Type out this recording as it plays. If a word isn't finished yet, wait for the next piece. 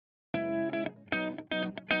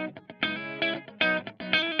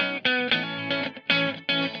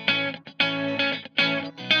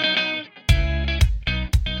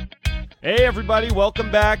Hey everybody, welcome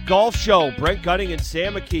back. Golf Show. Brent Gunning and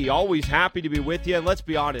Sam McKee. Always happy to be with you. And let's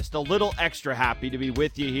be honest, a little extra happy to be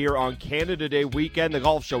with you here on Canada Day weekend. The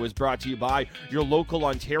Golf Show is brought to you by your local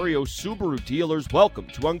Ontario Subaru dealers. Welcome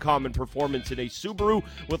to Uncommon Performance in a Subaru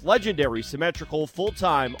with legendary symmetrical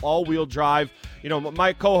full-time all-wheel drive. You know,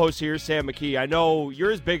 my co-host here, Sam McKee, I know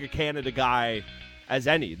you're as big a Canada guy as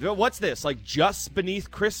any. What's this, like just beneath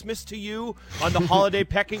Christmas to you on the holiday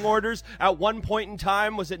pecking orders? At one point in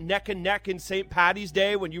time, was it neck and neck in St. Paddy's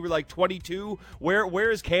Day when you were like 22?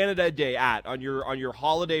 Where is Canada Day at on your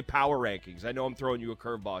holiday power rankings? I know I'm throwing you a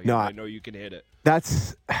curveball here. No, I know you can hit it.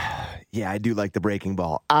 Yeah, I do like the breaking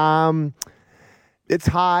ball. It's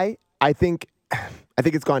high. I think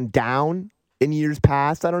it's gone down in years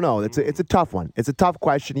past. I don't know. It's a tough one. It's a tough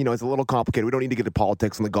question. You know, it's a little complicated. We don't need to get to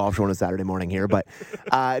politics on the Golf Show on a Saturday morning here, but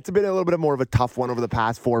it's been a little bit more of a tough one over the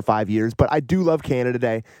past 4 or 5 years. But I do love Canada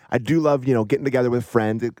Day. I do love, getting together with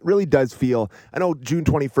friends. It really does feel, I know June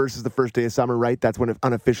 21st is the first day of summer, right? That's when it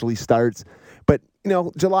unofficially starts. But,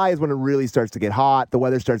 July is when it really starts to get hot. The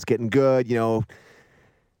weather starts getting good,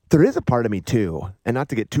 There is a part of me too, and not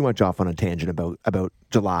to get too much off on a tangent about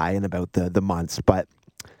July and about the months, but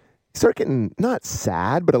start getting not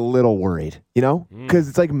sad, but a little worried, because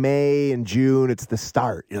it's like May and June. It's the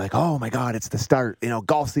start. You're like, oh my God, it's the start.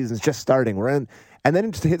 Golf season's just starting. We're in, and then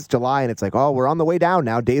it just hits July, and it's like, oh, we're on the way down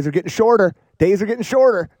now. Days are getting shorter.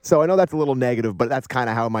 So I know that's a little negative, but that's kind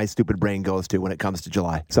of how my stupid brain goes to when it comes to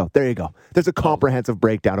July. So there you go. There's a comprehensive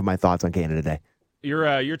breakdown of my thoughts on Canada Day.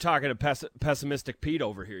 You're talking to pessimistic Pete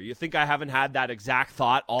over here. You think I haven't had that exact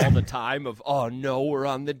thought all the time of, oh no, we're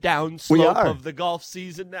on the downslope of the golf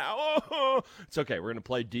season now. Oh. It's okay. We're going to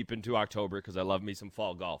play deep into October because I love me some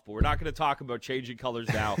fall golf. But we're not going to talk about changing colors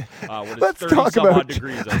now when it's 30-some-odd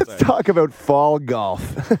degrees outside. Let's talk about fall golf.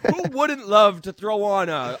 Who wouldn't love to throw on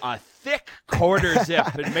a thick quarter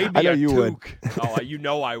zip and maybe a toque?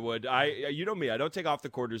 Oh, I would. You know me. I don't take off the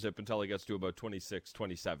quarter zip until it gets to about 26,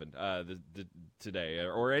 27 today,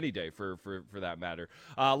 or any day for that matter.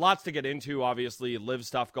 Lots to get into, obviously. Live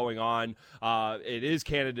stuff going on. It is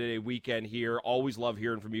Canada Day weekend here. Always love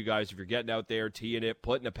hearing from you guys. If you're getting out there, teeing it,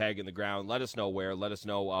 putting a peg in the ground, let us know where. Let us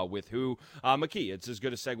know with who. McKee, it's as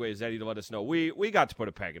good a segue as any to let us know. We got to put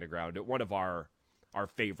a peg in the ground at one of our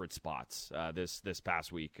favorite spots this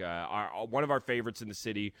past week. One of our favorites in the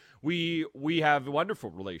city. We have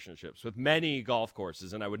wonderful relationships with many golf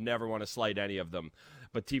courses, and I would never want to slight any of them.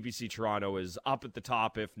 But TPC Toronto is up at the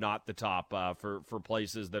top, if not the top, for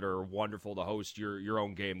places that are wonderful to host your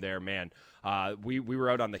own game there, man. We were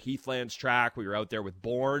out on the Heathlands track. We were out there with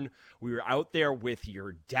Bourne. We were out there with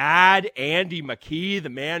your dad, Andy McKee, the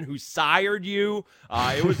man who sired you.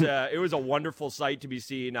 It was a wonderful sight to be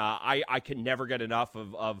seen. I can never get enough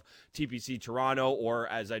of TPC Toronto, or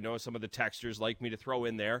as I know some of the texters like me to throw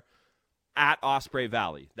in there, at Osprey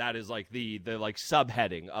Valley. That is like the like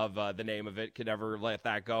subheading of the name of it. Can never let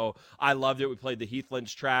that go. I loved it. We played the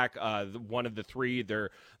Heathlands track. One of the three. They're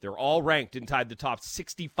all ranked inside the top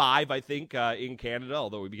 65, I think, in Canada.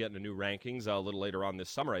 Although we'll be getting the new rankings a little later on this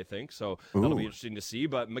summer, I think. So that'll be interesting to see.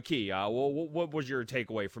 But McKee, what was your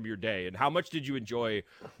takeaway from your day, and how much did you enjoy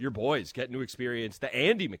your boys getting to experience the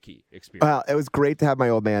Andy McKee experience? Well, it was great to have my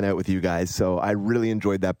old man out with you guys. So I really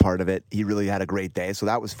enjoyed that part of it. He really had a great day. So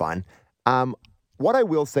that was fun. What I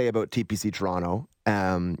will say about TPC Toronto,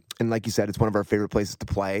 and like you said, it's one of our favorite places to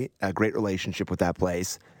play, a great relationship with that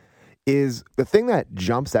place, is the thing that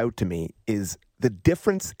jumps out to me is the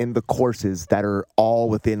difference in the courses that are all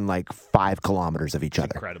within like 5 kilometers of each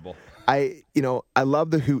other. Incredible. I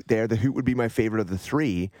love the Hoot there. The Hoot would be my favorite of the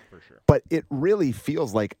three. For sure. But it really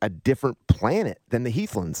feels like a different planet than the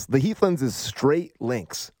Heathlands. The Heathlands is straight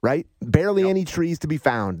links, right? Barely any trees to be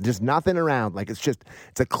found. Just nothing around. Like it's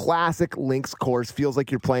a classic links course. Feels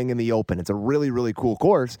like you're playing in the open. It's a really, really cool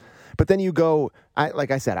course. But then you go,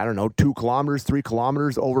 like I said, I don't know, 2 kilometers, 3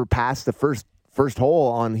 kilometers over past the first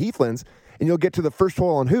hole on Heathlands, and you'll get to the first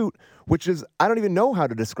hole on Hoot, which is, I don't even know how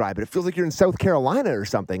to describe it. It feels like you're in South Carolina or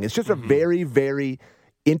something. It's just a very, very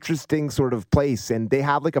interesting sort of place. And they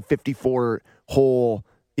have like a 54-hole,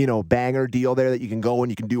 banger deal there that you can go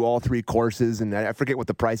and you can do all 3 courses. And I forget what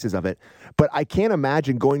the price is of it. But I can't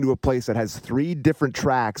imagine going to a place that has 3 different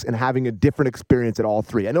tracks and having a different experience at all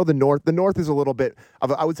 3. I know the North is a little bit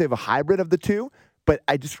of, I would say, of a hybrid of the two. But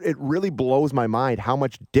it really blows my mind how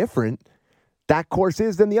much different that course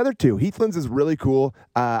is than the other 2. Heathlands is really cool.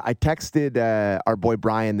 I texted our boy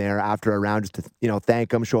Brian there after a round just to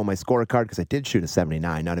thank him, show him my scorecard, because I did shoot a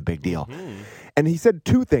 79, not a big deal. And he said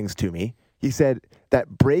 2 things to me. He said that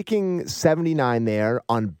breaking 79 there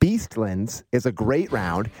on Beastlands is a great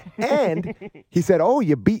round. And he said, oh,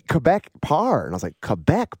 you beat Quebec par. And I was like,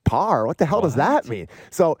 Quebec par? What the hell does that mean?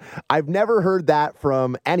 So I've never heard that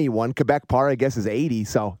from anyone. Quebec par, I guess, is 80.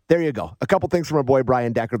 So there you go. A couple things from our boy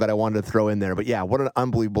Brian Decker that I wanted to throw in there. But yeah, what an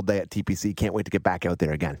unbelievable day at TPC. Can't wait to get back out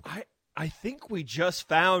there again. I think we just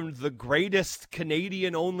found the greatest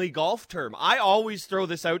Canadian-only golf term. I always throw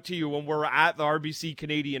this out to you when we're at the RBC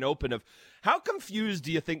Canadian Open of how confused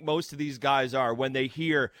do you think most of these guys are when they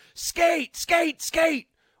hear skate, skate, skate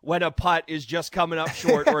when a putt is just coming up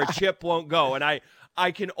short or a chip won't go. And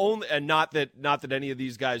I can only, and not that any of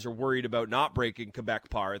these guys are worried about not breaking Quebec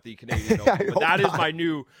par at the Canadian Open, but that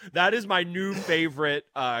is my new favorite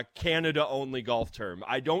Canada only golf term.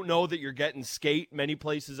 I don't know that you're getting skate many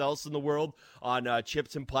places else in the world on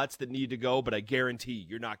chips and putts that need to go, but I guarantee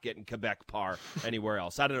you're not getting Quebec par anywhere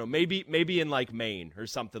else. I don't know, maybe in like Maine or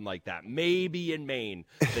something like that. Maybe in Maine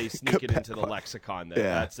they sneak it into the lexicon there.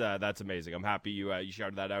 Yeah. That's amazing. I'm happy you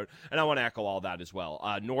shouted that out, and I want to echo all that as well.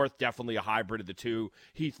 North, definitely a hybrid of the two.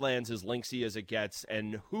 Heathlands as linksy as it gets,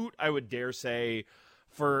 and Hoot, I would dare say,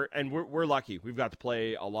 and we're lucky. We've got to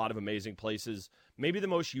play a lot of amazing places. Maybe the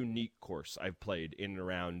most unique course I've played in and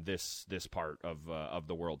around this part of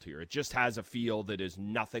the world here. It just has a feel that is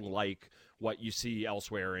nothing like what you see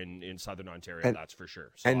elsewhere in Southern Ontario, that's for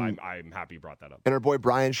sure. So I'm happy you brought that up. And our boy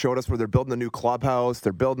Brian showed us where they're building a new clubhouse.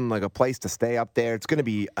 They're building like a place to stay up there. It's going to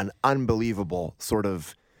be an unbelievable sort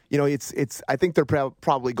of, it's. I think they're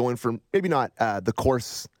probably going for maybe not the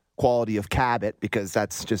course quality of Cabot because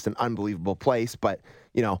that's just an unbelievable place. But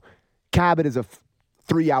Cabot is a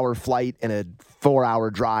 3-hour flight and a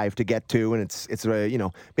 4-hour drive to get to, and it's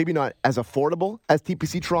maybe not as affordable as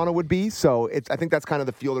TPC Toronto would be. So I think that's kind of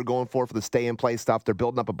the feel they're going for the stay and play stuff. They're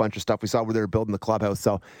building up a bunch of stuff. We saw where they were building the clubhouse,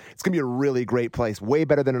 so it's gonna be a really great place, way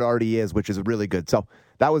better than it already is, which is really good. So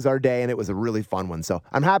that was our day, and it was a really fun one. So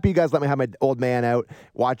I'm happy you guys let me have my old man out,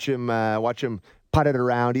 watch him putt it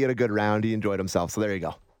around. He had a good round. He enjoyed himself. So there you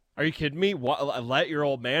go. Are you kidding me? Let your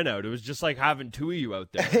old man out. It was just like having two of you out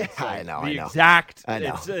there. Like I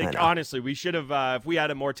know. Honestly, we should have, if we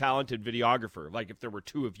had a more talented videographer, like if there were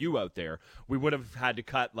two of you out there, we would have had to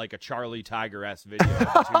cut like a Charlie Tiger-esque video of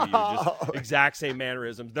the two of you. Just exact same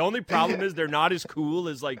mannerisms. The only problem is they're not as cool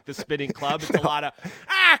as like the spinning club. It's a lot of,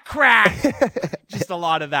 crack. Just a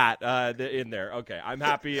lot of that in there. Okay, I'm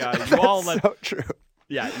happy. You all let. So true.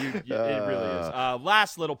 Yeah, it really is.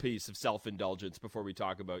 Last little piece of self-indulgence before we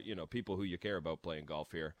talk about, people who you care about playing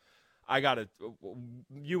golf here.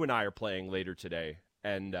 You and I are playing later today,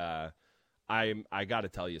 and I got to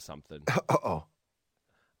tell you something. Uh-oh.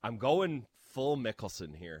 I'm going full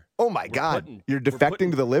Mickelson here. Oh, my God. You're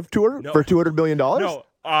defecting to the LIV Tour for $200 million? No.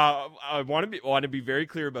 I want to be very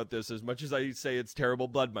clear about this. As much as I say it's terrible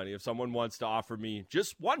blood money, if someone wants to offer me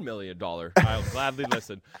just $1 million, I'll gladly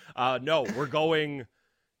listen. No, we're going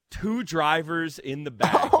 2 drivers in the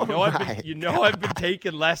bag. I've been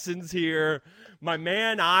taking lessons here. My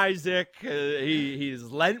man Isaac, he's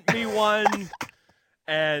lent me one,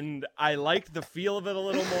 and I like the feel of it a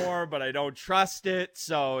little more, but I don't trust it.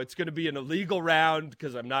 So it's going to be an illegal round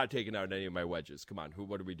because I'm not taking out any of my wedges. Come on,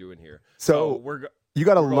 what are we doing here? So you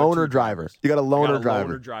got a loaner driver. You got a loaner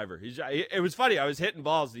driver. It was funny. I was hitting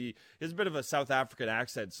balls. He has a bit of a South African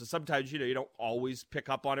accent, so sometimes you don't always pick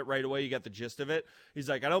up on it right away. You get the gist of it. He's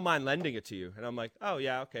like, I don't mind lending it to you, and I'm like, oh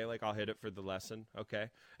yeah, okay. Like I'll hit it for the lesson,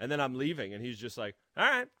 okay. And then I'm leaving, and he's just like, all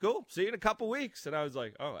right, cool. See you in a couple weeks. And I was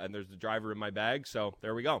like, oh, and there's the driver in my bag, so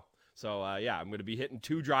there we go. So, I'm going to be hitting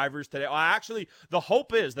 2 drivers today. Well, actually, the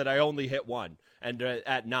hope is that I only hit one. And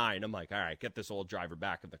at 9, I'm like, all right, get this old driver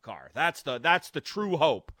back in the car. That's the true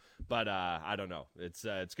hope. But I don't know. It's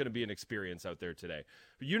going to be an experience out there today.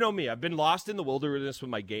 But you know me. I've been lost in the wilderness with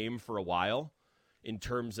my game for a while in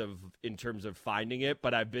terms of finding it.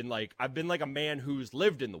 But I've been like a man who's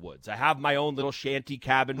lived in the woods. I have my own little shanty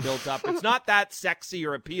cabin built up. It's not that sexy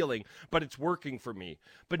or appealing, but it's working for me.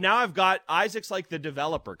 But now I've got Isaac's like the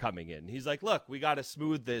developer coming in. He's like, look, we got to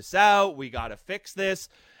smooth this out. We got to fix this.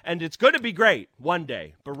 And it's going to be great one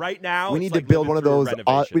day. But right now, we need to build one of those.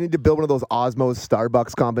 We need to build one of those Osmos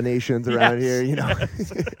Starbucks combinations around here.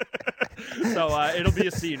 Yes. So it'll be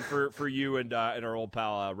a scene for you and our old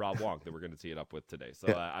pal Rob Wonk that we're going to tee it up with today. So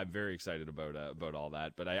I'm very excited about all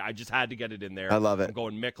that. But I just had to get it in there. I love it. I'm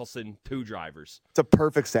going Mickelson, 2 drivers. It's a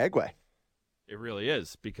perfect segue. It really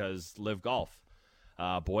is because LIV Golf,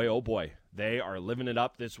 boy oh boy, they are living it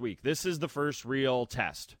up this week. This is the first real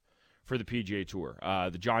test for the PGA Tour.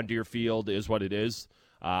 The John Deere field is what it is.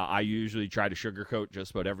 I usually try to sugarcoat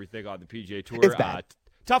just about everything on the PGA Tour. It's bad.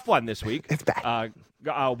 Tough one this week. It's bad.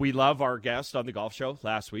 We love our guest on the golf show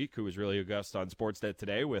last week, who was really a guest on Sportsnet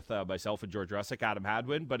today with myself and George Russick, Adam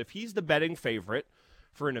Hadwin. But if he's the betting favorite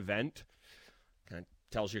for an event, kind of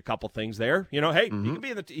tells you a couple things there. You know, hey, he could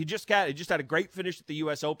be he just had a great finish at the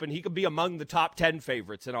U.S. Open. He could be among the top 10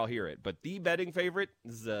 favorites, and I'll hear it. But the betting favorite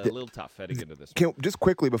is a little tough heading into this. Just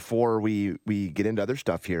quickly before we get into other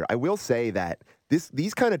stuff here, I will say that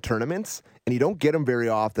these kind of tournaments, and you don't get them very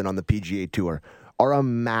often on the PGA Tour, are a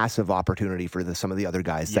massive opportunity for some of the other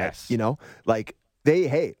guys. Yes. That, you know, like they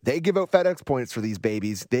give out FedEx points for these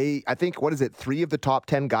babies. I think, 3 of the top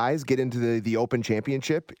 10 guys get into the Open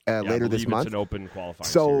Championship later this month. It's an Open qualifying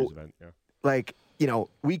series event. Yeah. Like, you know,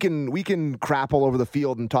 we can crap all over the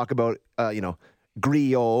field and talk about,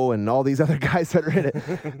 Griot and all these other guys that are in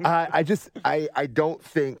it. I don't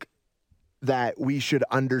think that we should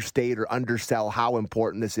understate or undersell how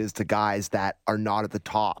important this is to guys that are not at the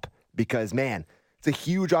top, because, man, it's a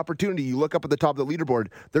huge opportunity. You look up at the top of the leaderboard,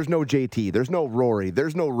 there's no JT, there's no Rory,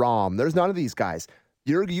 there's no Rahm, there's none of these guys.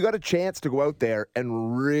 You got a chance to go out there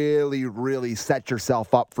and really, really set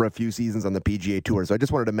yourself up for a few seasons on the PGA Tour. So I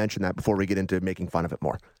just wanted to mention that before we get into making fun of it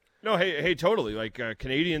more. No, hey, totally. Like,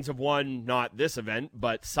 Canadians have won not this event,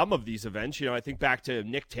 but some of these events. You know, I think back to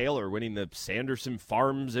Nick Taylor winning the Sanderson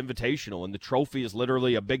Farms Invitational, and the trophy is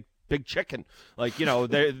literally a big chicken. Like, you know,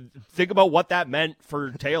 think about what that meant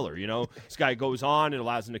for Taylor. You know, this guy goes on, it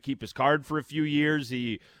allows him to keep his card for a few years.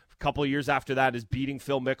 A couple of years after that is beating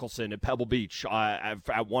Phil Mickelson at Pebble Beach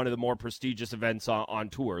at one of the more prestigious events on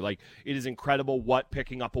tour. Like, it is incredible what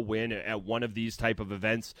picking up a win at one of these type of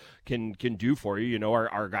events can do for you. You know,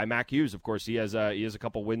 our guy Mac Hughes, of course, he has a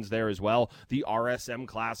couple wins there as well. The RSM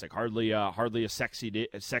Classic, hardly a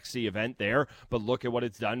sexy event there, but look at what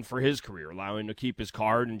it's done for his career, allowing him to keep his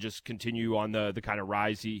card and just continue on the kind of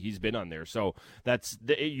rise he's been on there. So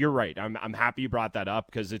you're right. I'm happy you brought that up,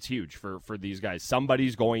 because it's huge for these guys.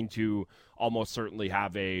 Somebody's going to almost certainly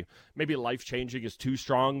have maybe life-changing is too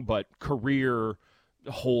strong, but career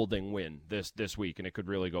holding win this week, and it could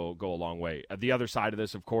really go a long way. The other side of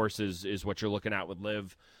this, of course, is what you're looking at with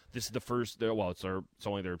LIV. This is the first, it's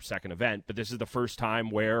only their second event, but this is the first time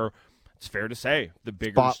where it's fair to say the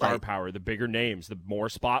bigger spotlight, star power, the bigger names, the more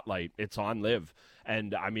spotlight, it's on LIV.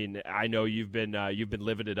 And I mean, I know you've been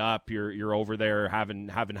living it up. You're over there having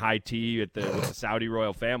high tea with the Saudi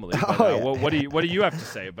royal family. But, what do you have to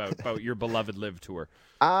say about your beloved LIV tour?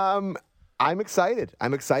 I'm excited.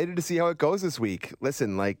 I'm excited to see how it goes this week.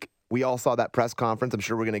 Listen, like, we all saw that press conference. I'm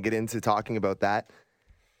sure we're going to get into talking about that.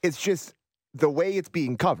 It's just the way it's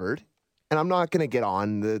being covered, and I'm not going to get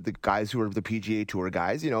on the guys who are the PGA Tour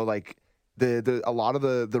guys. You know, like, a lot of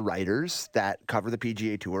the writers that cover the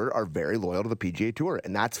PGA Tour are very loyal to the PGA Tour,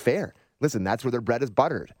 and that's fair. Listen, that's where their bread is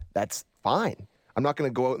buttered. That's fine. I'm not going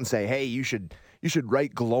to go out and say, hey, you should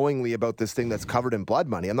write glowingly about this thing that's covered in blood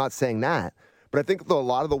money. I'm not saying that. But I think a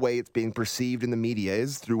lot of the way it's being perceived in the media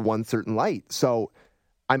is through one certain light. So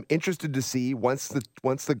I'm interested to see once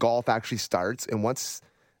the golf actually starts, and once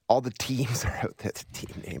all the teams are out there, the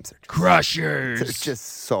team names are just, Crushers. They're just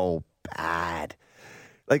so bad.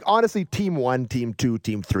 Like, honestly, Team 1, Team 2,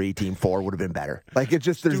 Team 3, Team 4 would have been better. Like, it's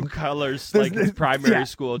just, there's two colors, like primary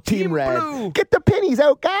school. Team Red. Blue. Get the pennies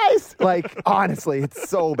out, guys. Like, honestly, it's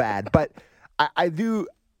so bad. But I do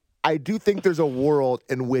think there's a world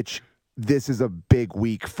in which this is a big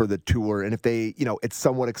week for the tour. And if they, you know, it's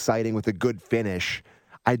somewhat exciting with a good finish,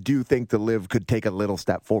 I do think the LIV could take a little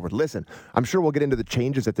step forward. Listen, I'm sure we'll get into the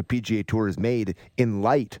changes that the PGA Tour has made in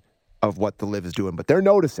light of what the LIV is doing, but they're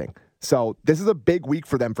noticing. So this is a big week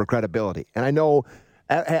for them for credibility. And I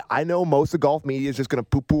know most of golf media is just going to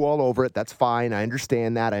poo-poo all over it. That's fine. I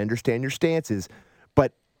understand that. I understand your stances.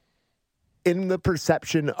 But in the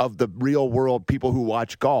perception of the real world people who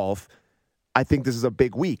watch golf, I think this is a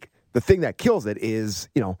big week. The thing that kills it is,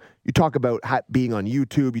 you know, you talk about being on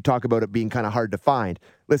YouTube. You talk about it being kind of hard to find.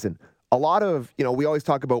 Listen, a lot of, you know, we always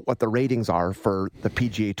talk about what the ratings are for the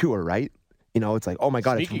PGA Tour, right? You know, it's like, oh my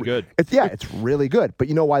God, it's good. It's really good. But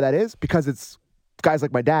you know why that is? Because it's guys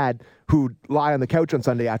like my dad who lie on the couch on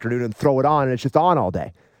Sunday afternoon and throw it on, and it's just on all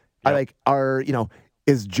day. Yep.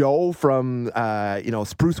 Is Joe from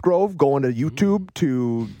Spruce Grove going to YouTube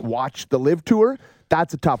to watch the LIV tour?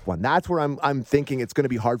 That's a tough one. That's where I'm thinking it's going to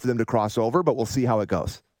be hard for them to cross over, but we'll see how it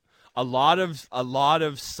goes. A lot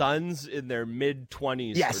of sons in their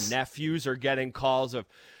mid-20s or nephews are getting calls of,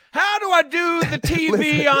 how do I do the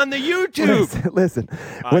TV on the YouTube? Listen.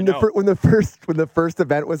 When the first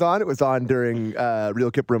event was on, it was on during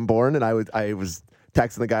Real Kip Rimborn, and I was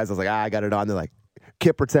texting the guys. I was like, I got it on. They're like,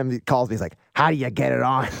 Kipper calls me. He's like, how do you get it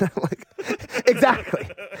on? I'm like, exactly.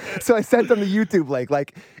 So I sent them the YouTube link.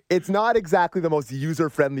 Like, It's not exactly the most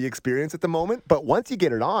user-friendly experience at the moment, but once you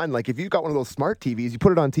get it on, like if you've got one of those smart TVs, you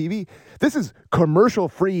put it on TV, this is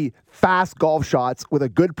commercial-free, fast golf shots with a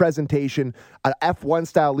good presentation, an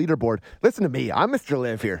F1-style leaderboard. Listen to me. I'm Mr.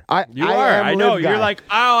 Live here. I know. You're like,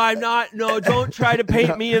 I'm not. No, don't try to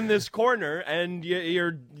paint me in this corner. And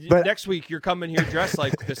but next week you're coming here dressed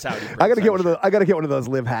like the Saudi prince. I gotta get one of those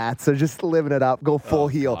Live hats. So just living it up, go full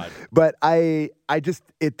heel. God. But I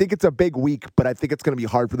think it's a big week, but I think it's going to be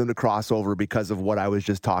hard for them to cross over because of what I was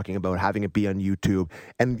just talking about, having it be on YouTube.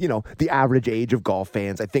 And, the average age of golf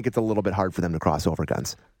fans, I think it's a little bit hard for them to cross over,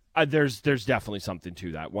 Guns. There's definitely something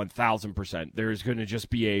to that, 1,000%. There's going to just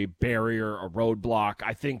be a barrier, a roadblock.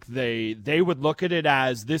 I think they would look at it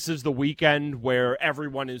as this is the weekend where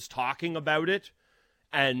everyone is talking about it.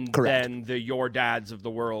 And Correct. Then the Your Dads of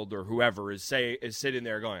the world or whoever is sitting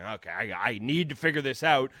there going, okay, I need to figure this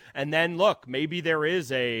out. And then look, maybe there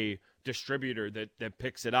is a distributor that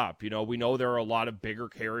picks it up. We know there are a lot of bigger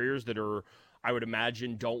carriers that are, I would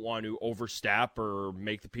imagine, don't want to overstep or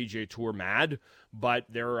make the PGA Tour mad, but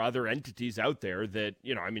there are other entities out there that,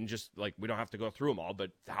 just like we don't have to go through them all,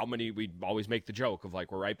 but how many, we always make the joke of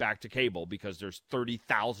like, we're right back to cable because there's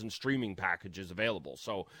 30,000 streaming packages available.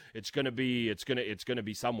 So it's going to be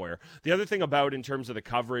somewhere. The other thing about in terms of the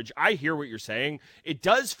coverage, I hear what you're saying. It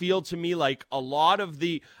does feel to me like a lot of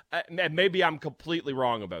the, maybe I'm completely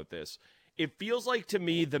wrong about this. It feels like to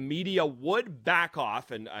me the media would back off,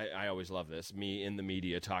 and I always love this, me in the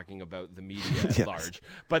media talking about the media at Yes. large.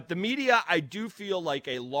 But the media, I do feel like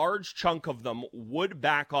a large chunk of them would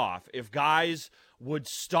back off if guys would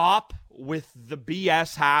stop with the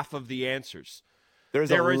BS half of the answers. There is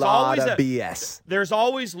a lot of BS. There's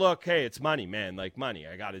always, look, hey, it's money, man. Like money.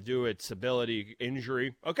 I got to do it. Stability,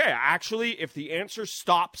 injury. Okay, actually, if the answer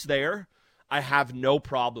stops there, I have no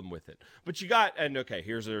problem with it. But here's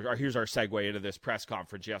our segue into this press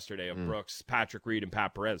conference yesterday of Brooks, Patrick Reed, and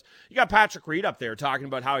Pat Perez. You got Patrick Reed up there talking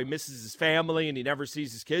about how he misses his family and he never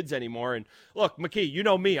sees his kids anymore. And look, McKee, you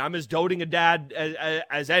know me. I'm as doting a dad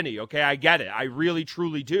as any, okay? I get it. I really,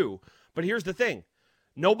 truly do. But here's the thing.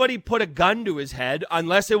 Nobody put a gun to his head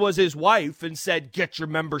unless it was his wife and said, get your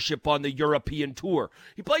membership on the European Tour.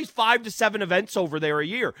 He plays 5 to 7 events over there a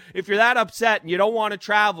year. If you're that upset and you don't want to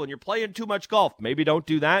travel and you're playing too much golf, maybe don't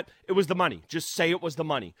do that. It was the money. Just say it was the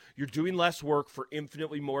money. You're doing less work for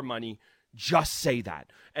infinitely more money. Just say that.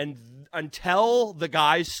 And until the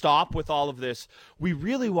guys stop with all of this, we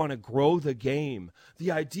really want to grow the game.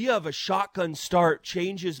 The idea of a shotgun start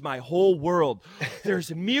changes my whole world.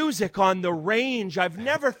 There's music on the range. I've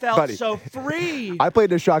never felt so free. I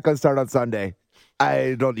played a shotgun start on Sunday.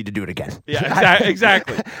 I don't need to do it again. Yeah,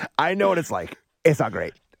 exactly. I know what it's like. It's not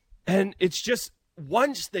great. And it's just,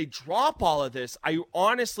 once they drop all of this, I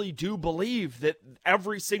honestly do believe that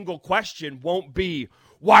every single question won't be,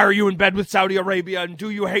 why are you in bed with Saudi Arabia and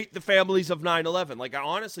do you hate the families of 9/11? Like, I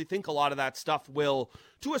honestly think a lot of that stuff will,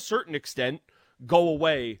 to a certain extent, go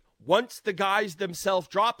away once the guys themselves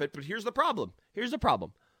drop it. But here's the problem.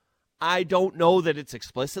 I don't know that it's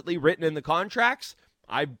explicitly written in the contracts.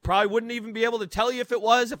 I probably wouldn't even be able to tell you if it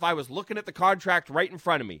was if I was looking at the contract right in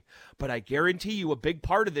front of me. But I guarantee you a big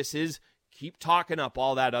part of this is keep talking up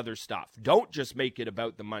all that other stuff. Don't just make it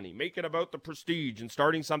about the money. Make it about the prestige and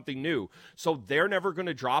starting something new. So they're never going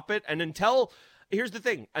to drop it. And here's the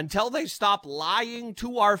thing, until they stop lying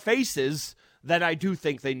to our faces, then I do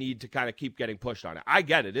think they need to kind of keep getting pushed on it. I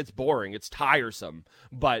get it. It's boring. It's tiresome.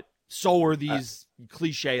 But so are these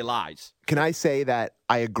cliche lies. Can I say that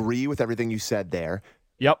I agree with everything you said there?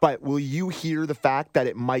 Yep. But will you hear the fact that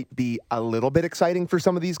it might be a little bit exciting for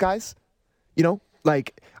some of these guys?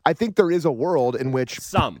 Like, I think there is a world in which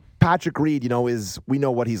Patrick Reed, we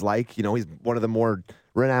know what he's like. He's one of the more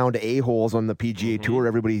renowned a-holes on the PGA Tour.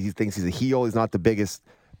 Everybody thinks he's a heel. He's not the biggest.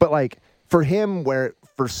 But, like, for him, where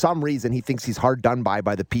for some reason he thinks he's hard done by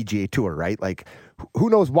the PGA Tour, right? Like,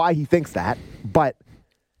 who knows why he thinks that? But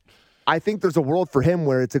I think there's a world for him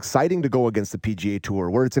where it's exciting to go against the PGA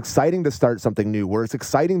Tour, where it's exciting to start something new, where it's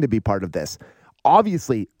exciting to be part of this.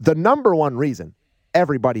 Obviously, the number one reason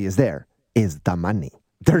everybody is there is the money.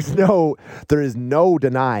 There is no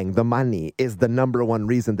denying the money is the number one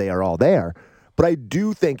reason they are all there. But I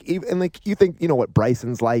do think, you know what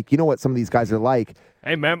Bryson's like, you know what some of these guys are like.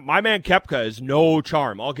 Hey, man, my man Koepka is no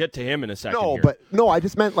charm. I'll get to him in a second. I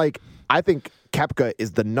just meant I think Koepka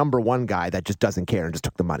is the number one guy that just doesn't care and just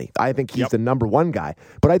took the money. I think he's the number one guy.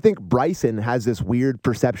 But I think Bryson has this weird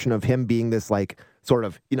perception of him being this sort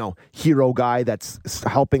of, hero guy that's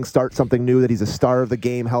helping start something new, that he's a star of the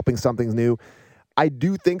game, helping something new. I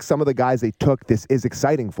do think some of the guys they took, this is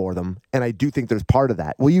exciting for them, and I do think there's part of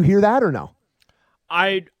that. Will you hear that or no?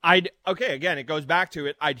 Okay, again, it goes back to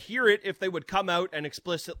it. I'd hear it if they would come out and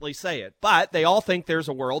explicitly say it. But they all think there's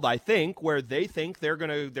a world, I think, where they think they're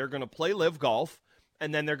gonna play Live Golf,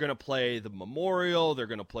 and then they're gonna play the Memorial, they're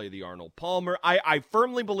gonna play the Arnold Palmer. I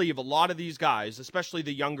firmly believe a lot of these guys, especially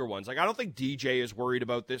the younger ones, like I don't think DJ is worried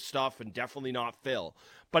about this stuff, and definitely not Phil.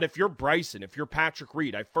 But if you're Bryson, if you're Patrick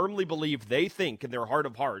Reed, I firmly believe they think in their heart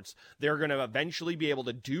of hearts they're gonna eventually be able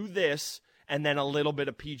to do this and then a little bit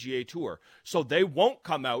of PGA Tour. So they won't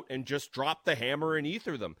come out and just drop the hammer and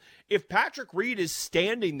ether them. If Patrick Reed is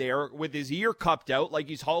standing there with his ear cupped out like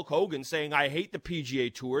he's Hulk Hogan saying, I hate the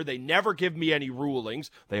PGA Tour, they never give me any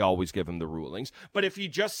rulings. They always give him the rulings. But if he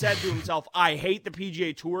just said to himself, I hate the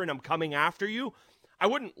PGA Tour and I'm coming after you, I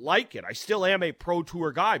wouldn't like it. I still am a pro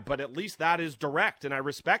tour guy, but at least that is direct and I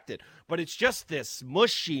respect it. But it's just this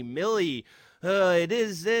mushy, milly,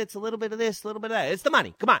 it's a little bit of this, a little bit of that. It's the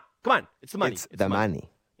money. Come on. It's the money. It's the money.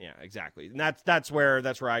 Yeah, exactly. And that's where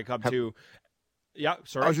I come to. Yeah,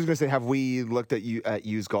 sorry. I was just going to say, have we looked at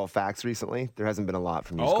Used Golf Facts recently? There hasn't been a lot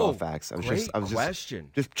from Used Golf Facts. I was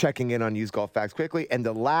just checking in on Used Golf Facts quickly, and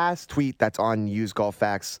the last tweet that's on Used Golf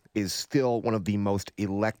Facts is still one of the most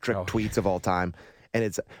electric tweets of all time. And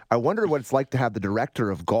it's, I wonder what it's like to have the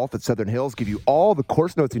director of golf at Southern Hills give you all the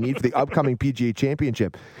course notes you need for the upcoming PGA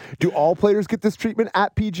Championship. Do all players get this treatment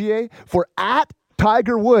at PGA? For at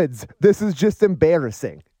Tiger Woods, this is just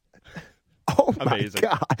embarrassing. Oh, my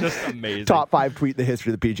God. Just amazing. Top 5 tweet in the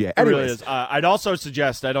history of the PGA. Anyways. It really is. I'd also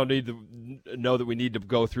suggest, I don't need to know that we need to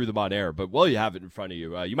go through them on air, but while you have it in front of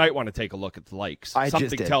you, you might want to take a look at the likes.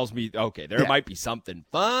 Something tells me, okay, there might be something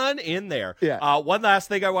fun in there. Yeah. One last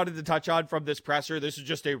thing I wanted to touch on from this presser. This is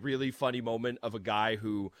just a really funny moment of a guy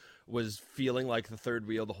who was feeling like the third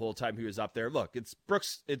wheel the whole time he was up there. Look, it's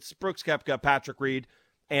Brooks Koepka, Patrick Reed,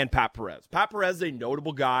 and Pat Perez. Pat Perez is a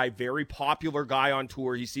notable guy, very popular guy on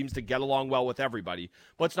tour. He seems to get along well with everybody.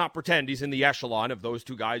 Let's not pretend he's in the echelon of those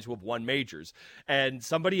two guys who have won majors. And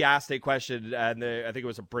somebody asked a question, and I think it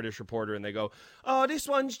was a British reporter, and they go, "Oh, this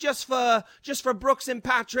one's just for Brooks and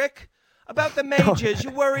Patrick. About the majors,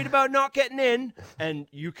 you worried about not getting in?" And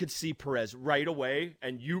you could see Perez right away,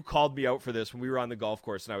 and you called me out for this when we were on the golf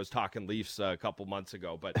course, and I was talking Leafs a couple months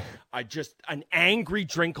ago, but an angry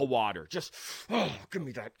drink of water, just, give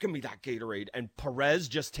me that Gatorade. And Perez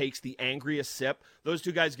just takes the angriest sip. Those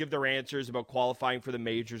two guys give their answers about qualifying for the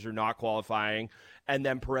majors or not qualifying, and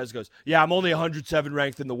then Perez goes, "Yeah, I'm only 107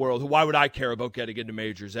 ranked in the world. Why would I care about getting into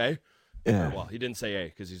majors, eh?" Yeah. Well, he didn't say A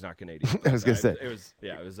because he's not Canadian. I was going to say.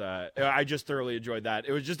 It was. I just thoroughly enjoyed that.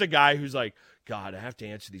 It was just a guy who's like, God, I have to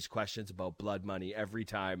answer these questions about blood money every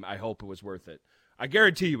time. I hope it was worth it. I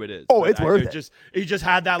guarantee you it is. Oh, it's worth it. He just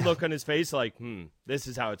had that look on his face like, this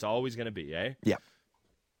is how it's always going to be, eh? Yeah.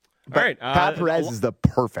 All right. Pat Perez is the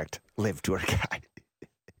perfect Live Tour guy.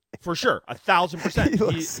 For sure,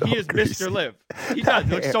 1,000%. He is greasy. Mr. Live. He does.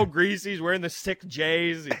 He looks so greasy. He's wearing the sick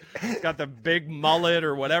J's. He's got the big mullet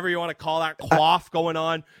or whatever you want to call that coif going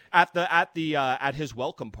on at his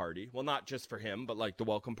welcome party. Well, not just for him, but like the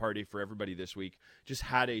welcome party for everybody this week. Just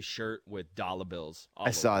had a shirt with dollar bills.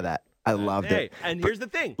 I saw that. I loved it. And here's the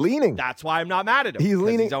thing. Leaning. That's why I'm not mad at him. He's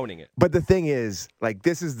leaning. He's owning it. But the thing is, like,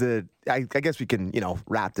 this is I guess we can,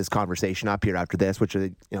 wrap this conversation up here after this, which,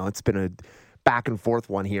 it's been a back and forth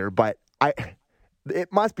one here, but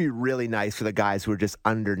it must be really nice for the guys who are just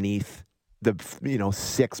underneath the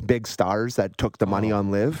 6 big stars that took the money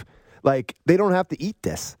on Live. Like, they don't have to eat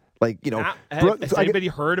this. Like, has anybody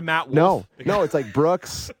heard of Matt Wolff? No, it's like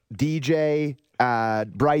Brooks, DJ,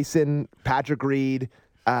 Bryson, Patrick Reed,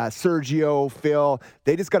 Sergio, Phil.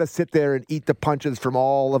 They just got to sit there and eat the punches from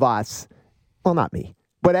all of us. Well, not me,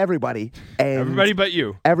 but everybody. And everybody but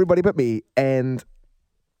you. Everybody but me. And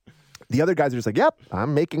the other guys are just like, yep,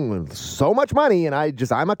 I'm making so much money, and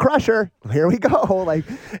I'm a crusher. Here we go. Like,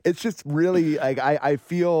 it's just really, like, I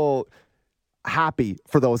feel happy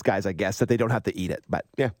for those guys, I guess, that they don't have to eat it. But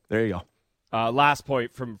yeah, there you go. Last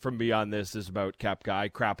point from me on this is about Koepka. I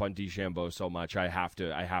crap on DeChambeau so much. I have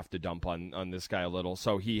to dump on this guy a little.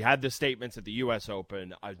 So he had the statements at the U.S.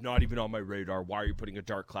 Open. Not even on my radar. Why are you putting a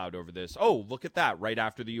dark cloud over this? Oh, look at that. Right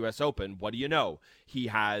after the U.S. Open, what do you know? He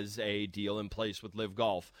has a deal in place with Live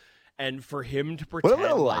Golf. And for him to pretend, what a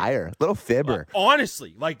little liar, little fibber.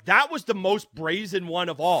 Honestly, like, that was the most brazen one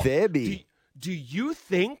of all. Fibby. Do you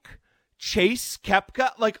think Chase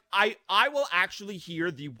Koepka, like, I will actually hear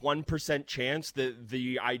the 1% chance that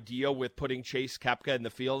the idea with putting Chase Koepka in the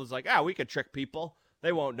field is like, we could trick people.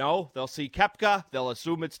 They won't know. They'll see Koepka. They'll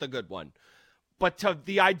assume it's the good one. But to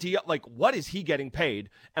the idea, like, what is he getting paid,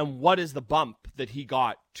 and what is the bump that he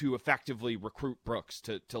got to effectively recruit Brooks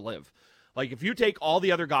to Live? Like, if you take all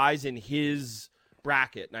the other guys in his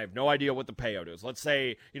bracket, and I have no idea what the payout is. Let's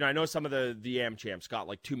say, I know some of the AM champs got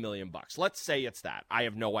like $2 million. Let's say it's that. I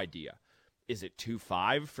have no idea. Is it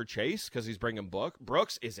 2.5 for Chase because he's bringing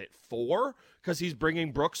Brooks? Is it 4 because he's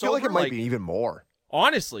bringing Brooks over? I feel like it might be even more.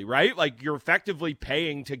 Honestly, right? Like, you're effectively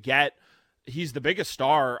paying to get – he's the biggest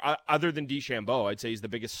star other than DeChambeau. I'd say he's the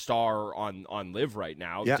biggest star on LIV right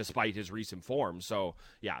now, despite his recent form. So,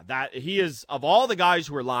 yeah, that he is – of all the guys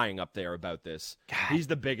who are lying up there about this, he's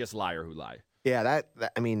the biggest liar who lie. Yeah,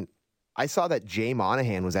 I mean, I saw that Jay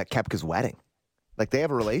Monahan was at Koepka's wedding. Like, they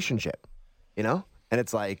have a relationship, And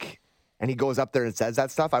it's like – and he goes up there and says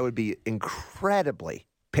that stuff, I would be incredibly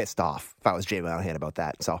pissed off if I was Jay Monahan about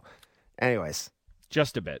that. So, anyways.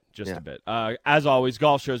 Just a bit. As always,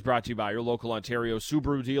 Golf Show is brought to you by your local Ontario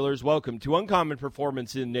Subaru dealers. Welcome to Uncommon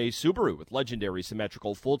Performance in a Subaru with legendary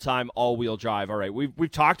symmetrical full-time all-wheel drive. All right,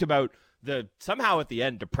 we've talked about the somehow at the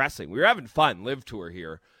end depressing. We were having fun LIV tour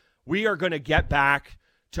here. We are going to get back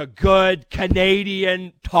to good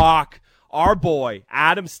Canadian talk. Our boy,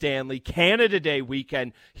 Adam Stanley, Canada Day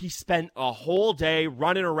weekend, he spent a whole day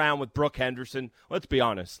running around with Brooke Henderson. Let's be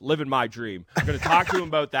honest, living my dream. I'm going to talk to him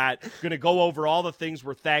about that. Going to go over all the things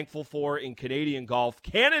we're thankful for in Canadian golf.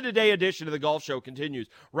 Canada Day edition of the Golf Show continues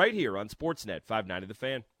right here on Sportsnet 590 The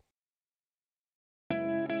Fan.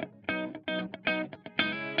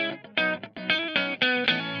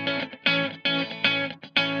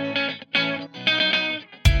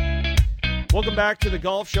 Welcome back to the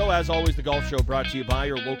Golf Show. As always, the Golf Show brought to you by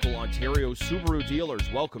your local Ontario Subaru dealers.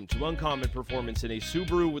 Welcome to Uncommon Performance in a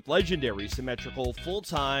Subaru with legendary symmetrical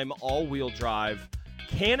full-time all-wheel drive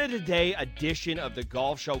Canada Day edition of the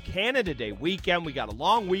Golf Show. Canada Day weekend. We got a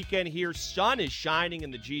long weekend here. Sun is shining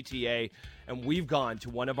in the GTA, and we've gone to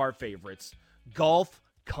one of our favorites, golf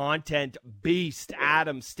content beast,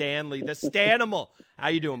 Adam Stanley, the Stanimal. How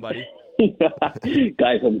you doing, buddy?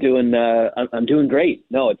 Guys, I'm doing great.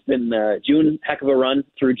 No, it's been June, heck of a run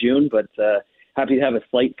through June, but happy to have a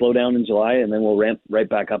slight slowdown in July, and then we'll ramp right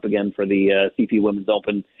back up again for the CP Women's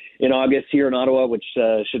Open in August here in Ottawa, which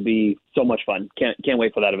should be so much fun. Can't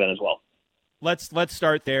wait for that event as well. Let's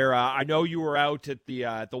start there. I know you were out at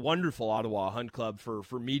the wonderful Ottawa Hunt Club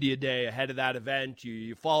for Media Day ahead of that event.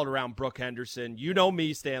 You followed around Brooke Henderson. You know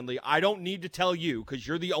me, Stanley. I don't need to tell you because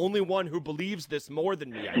you're the only one who believes this more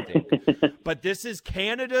than me, I think. But this is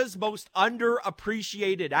Canada's most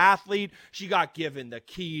underappreciated athlete. She got given the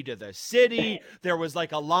key to the city. There was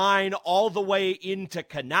like a line all the way into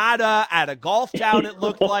Canada at a golf town, it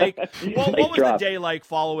looked like. What was the day like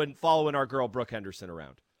following our girl Brooke Henderson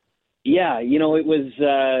around? Yeah, it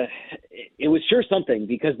was sure something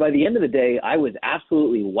because by the end of the day, I was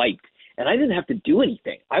absolutely wiped and I didn't have to do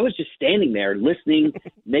anything. I was just standing there listening,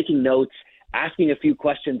 making notes, asking a few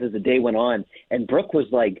questions as the day went on. And Brooke was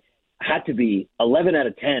had to be 11 out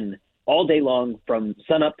of 10 all day long from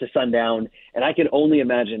sun up to sundown. And I can only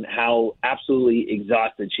imagine how absolutely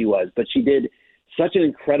exhausted she was, but she did such an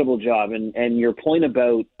incredible job. And your point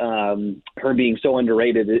about her being so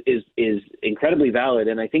underrated is incredibly valid.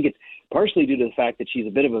 And I think it's partially due to the fact that she's a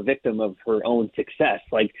bit of a victim of her own success.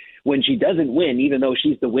 Like when she doesn't win, even though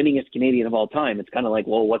she's the winningest Canadian of all time, it's kind of like,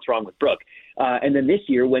 well, what's wrong with Brooke? And then this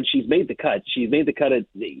year when she's made the cut at,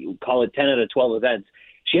 you call it 10 out of 12 events.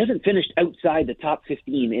 She hasn't finished outside the top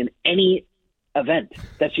 15 in any event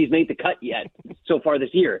that she's made the cut yet so far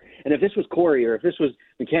this year. And if this was Corey or if this was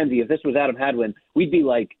Mackenzie, if this was Adam Hadwin, we'd be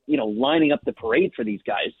lining up the parade for these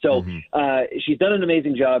guys. So she's done an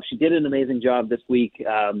amazing job. She did an amazing job this week.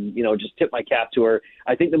 Just tip my cap to her.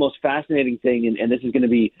 I think the most fascinating thing, and this is going to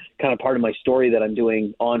be kind of part of my story that I'm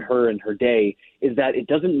doing on her and her day, is that it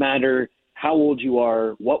doesn't matter how old you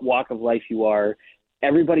are, what walk of life you are.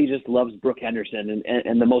 Everybody just loves Brooke Henderson.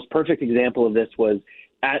 And the most perfect example of this was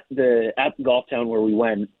at the golf town where we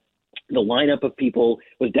went. The lineup of people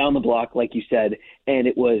was down the block, like you said, and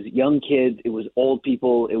it was young kids, it was old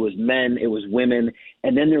people, it was men, it was women.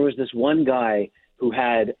 And then there was this one guy who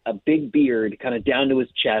had a big beard kind of down to his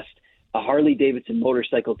chest, a Harley Davidson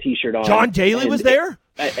motorcycle T-shirt on. John Daly was there?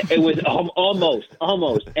 It was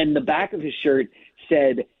almost. And the back of his shirt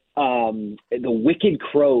said, the Wicked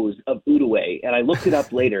Crows of Outaouais, and I looked it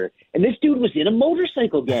up later, and this dude was in a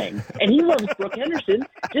motorcycle gang, and he loves Brooke Henderson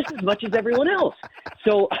just as much as everyone else.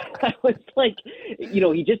 So I was like,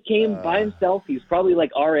 he just came by himself. He was probably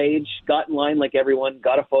like our age, got in line like everyone,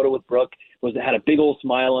 got a photo with Brooke, had a big old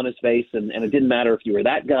smile on his face, and it didn't matter if you were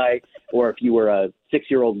that guy or if you were a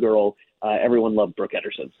 6-year-old girl. Everyone loved Brooke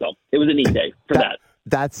Henderson. So it was a neat day for that.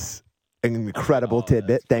 That's an incredible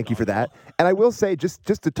tidbit. Thank you for that. And I will say, just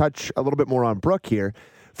to touch a little bit more on Brooke here,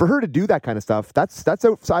 for her to do that kind of stuff, that's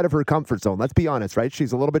outside of her comfort zone. Let's be honest, right?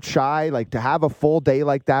 She's a little bit shy. Like, to have a full day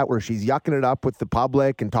like that where she's yucking it up with the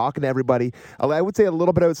public and talking to everybody, I would say a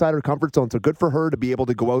little bit outside her comfort zone. So good for her to be able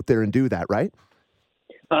to go out there and do that, right?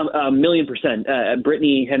 1,000,000%.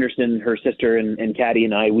 Brittany Henderson, her sister, and Caddy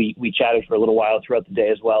and I, we chatted for a little while throughout the day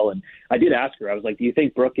as well. And I did ask her, I was like, do you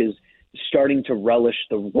think Brooke is starting to relish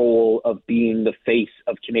the role of being the face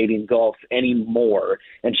of Canadian golf anymore?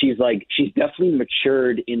 And she's like, she's definitely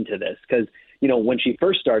matured into this, because, you know, when she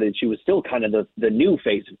first started, she was still kind of the new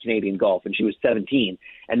face of Canadian golf, and she was 17.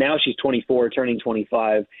 And now she's 24, turning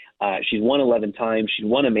 25. She's won 11 times. She's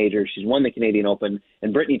won a major. She's won the Canadian Open.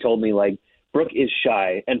 And Brittany told me, like, Brooke is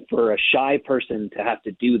shy, and for a shy person to have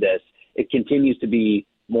to do this, it continues to be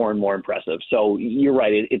more and more impressive. So you're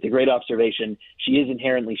right. It's a great observation. She is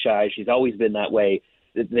inherently shy. She's always been that way.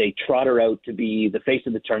 They trot her out to be the face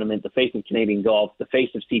of the tournament, the face of Canadian golf, the face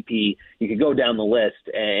of CP. You could go down the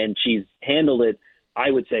list, and she's handled it,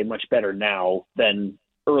 I would say, much better now than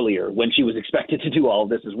earlier, when she was expected to do all of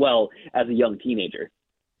this as well as a young teenager.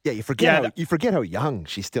 Yeah, you forget how young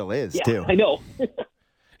she still is, too. I know.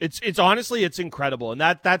 It's honestly, it's incredible. And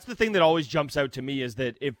that's the thing that always jumps out to me, is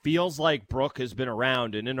that it feels like Brooke has been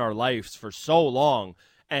around and in our lives for so long.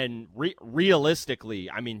 And realistically,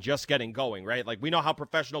 I mean, just getting going, right? Like, we know how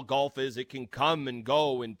professional golf is. It can come and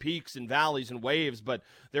go in peaks and valleys and waves, but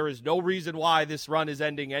there is no reason why this run is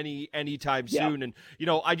ending anytime soon. And, you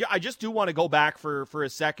know, I just do want to go back for a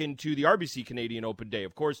second to the RBC Canadian Open day.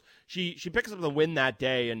 Of course, she picks up the win that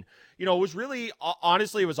day. And, you know, it was really,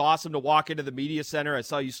 honestly, it was awesome to walk into the media center. I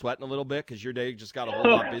saw you sweating a little bit because your day just got a whole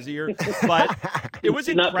lot busier. But it was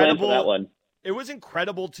incredible. Not planned for that one. It was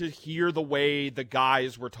incredible to hear the way the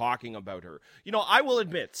guys were talking about her. You know, I will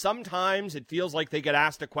admit, sometimes it feels like they get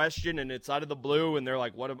asked a question and it's out of the blue and they're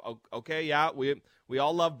like, "What? Okay, yeah, we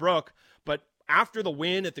all love Brooke." But after the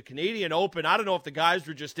win at the Canadian Open, I don't know if the guys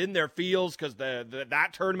were just in their feels because that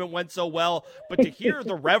tournament went so well, but to hear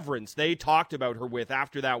the reverence they talked about her with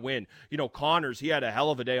after that win, you know, Connors, he had a hell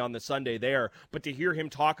of a day on the Sunday there, but to hear him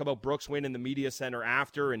talk about Brooke's win in the media center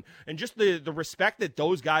after, and just the respect that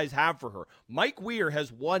those guys have for her. Mike Weir has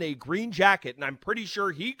won a green jacket, and I'm pretty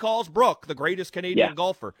sure he calls Brooke the greatest Canadian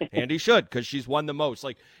golfer, and he should, because she's won the most.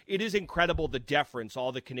 Like, it is incredible the deference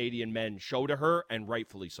all the Canadian men show to her, and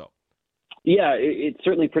rightfully so. Yeah, it's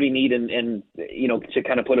certainly pretty neat, and you know, to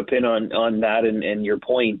kind of put a pin on that and your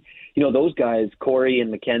point, you know, those guys, Corey and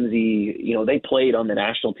Mackenzie, you know, they played on the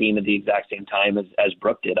national team at the exact same time as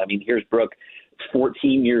Brooke did. I mean, here's Brooke,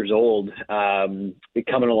 14 years old, coming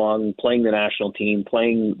along, playing the national team,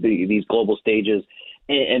 playing these global stages,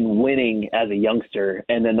 and winning as a youngster.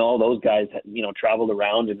 And then all those guys, you know, traveled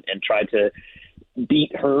around and tried to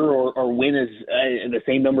beat her or win as the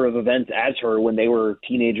same number of events as her when they were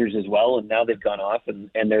teenagers as well. And now they've gone off and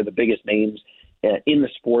they're the biggest names in the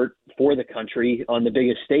sport for the country on the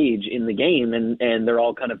biggest stage in the game. And they're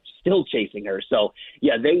all kind of still chasing her. So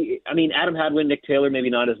yeah, Adam Hadwin, Nick Taylor, maybe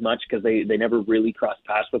not as much because they never really crossed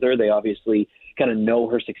paths with her. They obviously kind of know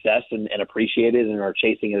her success and appreciate it and are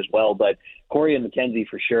chasing it as well. But Corey and Mackenzie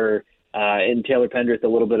for sure. And Taylor Pendrith a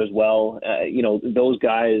little bit as well. You know, those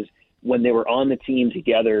guys, when they were on the team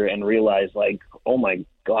together and realized, like, oh my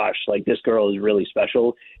gosh, like, this girl is really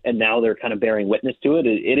special, and now they're kind of bearing witness to it.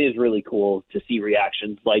 It is really cool to see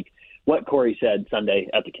reactions like what Corey said Sunday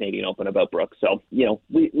at the Canadian Open about Brooke. So, you know,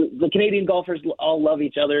 the Canadian golfers all love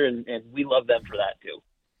each other, and we love them for that too.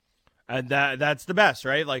 And that's the best,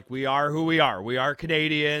 right? Like, we are who we are. We are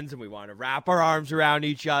Canadians, and we want to wrap our arms around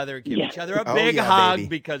each other, give each other a big hug, baby,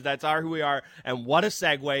 because that's who we are. And what a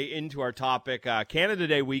segue into our topic, Canada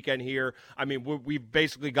Day weekend here. I mean, we've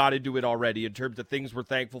basically got to do it already in terms of things we're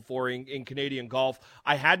thankful for in Canadian golf.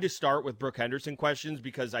 I had to start with Brooke Henderson questions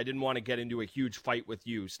because I didn't want to get into a huge fight with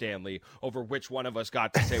you, Stanley, over which one of us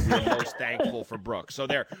got to say we were most thankful for Brooke. So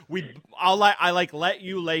there, I let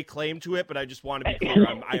you lay claim to it, but I just want to be clear.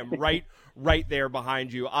 I am right there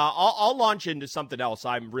behind you. I'll launch into something else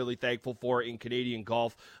I'm really thankful for in Canadian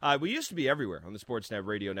golf. We used to be everywhere on the Sportsnet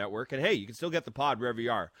Radio Network, and hey, you can still get the pod wherever you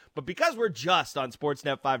are. But because we're just on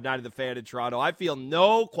Sportsnet 590 The Fan in Toronto, I feel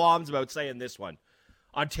no qualms about saying this one.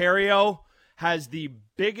 Ontario has the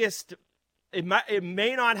biggest, it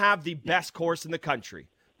may not have the best course in the country.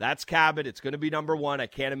 That's Cabot. It's going to be number one. I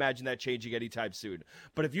can't imagine that changing anytime soon.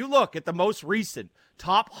 But if you look at the most recent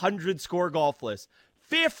top 100 score golf list,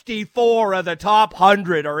 54 of the top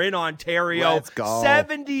 100 are in Ontario. Let's go.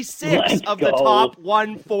 76 of the top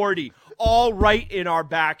 140, all right in our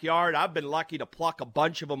backyard. I've been lucky to pluck a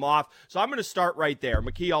bunch of them off. So I'm going to start right there.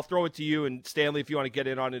 McKee, I'll throw it to you, and Stanley, if you want to get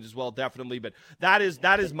in on it as well, definitely. But that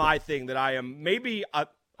is my thing, that I am maybe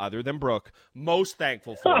a other than Brooke, most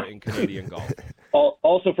thankful for in Canadian golf.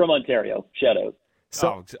 Also from Ontario. Shout out.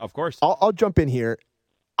 So, of course. I'll jump in here.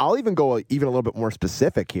 I'll even go even a little bit more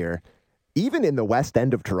specific here. Even in the west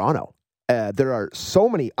end of Toronto, there are so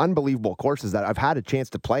many unbelievable courses that I've had a chance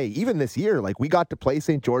to play. Even this year, like we got to play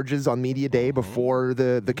St. George's on Media Day before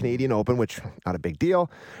the Canadian Open, which not a big deal.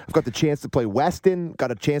 I've got the chance to play Weston,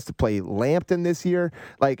 got a chance to play Lambton this year.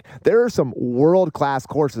 Like there are some world-class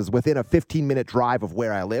courses within a 15-minute drive of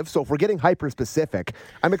where I live. So if we're getting hyper-specific,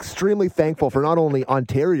 I'm extremely thankful for not only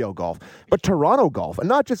Ontario golf, but Toronto golf. And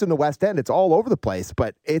not just in the West End, it's all over the place.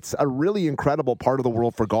 But it's a really incredible part of the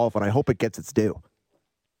world for golf, and I hope it gets its due.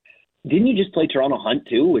 Didn't you just play Toronto Hunt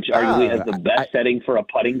too, which arguably has the best setting for a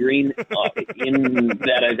putting green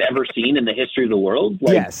that I've ever seen in the history of the world?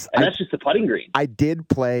 Yes, and that's just the putting green. I did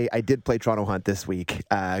play Toronto Hunt this week. You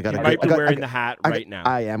might be wearing the hat right now.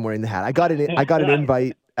 I am wearing the hat. I got an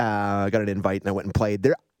invite. I got an invite, and I went and played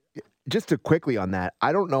there. Just to quickly on that,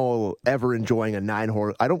 I don't know ever enjoying a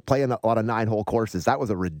 9-hole. I don't play in a lot of 9-hole courses. That was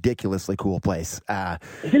a ridiculously cool place.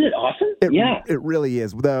 Isn't it awesome? It really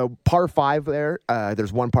is. The par 5 there,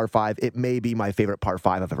 there's one par 5. It may be my favorite par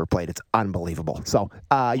 5 I've ever played. It's unbelievable. So,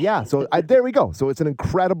 there we go. So it's an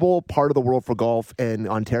incredible part of the world for golf in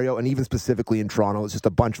Ontario, and even specifically in Toronto. It's just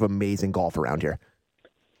a bunch of amazing golf around here.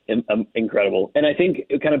 Incredible. And I think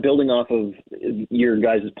kind of building off of your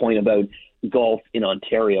guys' point about golf in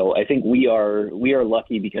Ontario, I think we are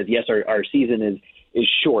lucky because, yes, our season is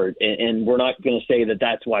short, and we're not going to say that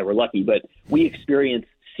that's why we're lucky, but we experience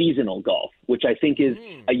seasonal golf, which I think is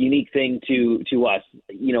a unique thing to us.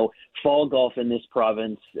 You know, fall golf in this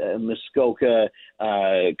province, Muskoka,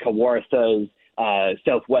 Kawarthas,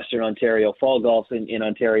 southwestern Ontario, fall golf in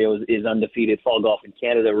Ontario is undefeated. Fall golf in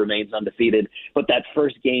Canada remains undefeated. But that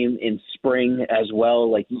first game in spring as well,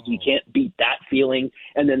 like you can't beat that feeling.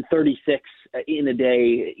 And then 36 in a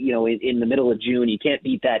day, you know, in the middle of June, you can't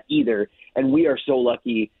beat that either. And we are so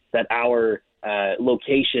lucky that our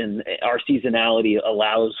location, our seasonality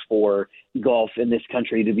allows for golf in this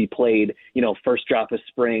country to be played, you know, first drop of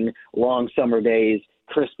spring, long summer days,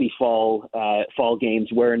 crispy fall games,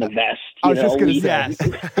 wearing a vest. I was just going to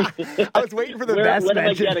say. I was waiting for the vest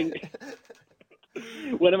mention.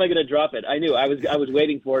 When am I going to drop it? I knew. I was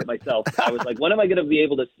waiting for it myself. I was like, when am I going to be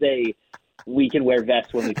able to say we can wear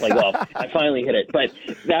vests when we play golf? I finally hit it. But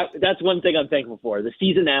that's one thing I'm thankful for, the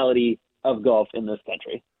seasonality of golf in this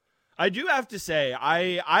country. I do have to say,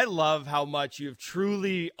 I love how much you've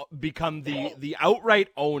truly become the outright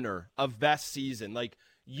owner of vest season. Like,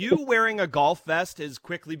 you wearing a golf vest is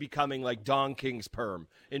quickly becoming like Don King's perm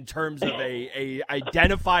in terms of a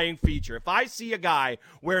identifying feature. If I see a guy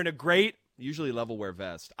wearing a great, usually level wear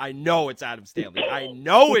vest, I know it's Adam Stanley. I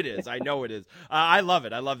know it is. I love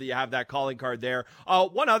it. I love that you have that calling card there.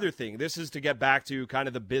 One other thing, this is to get back to kind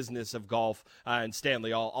of the business of golf, and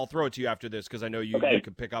Stanley, I'll throw it to you after this because I know you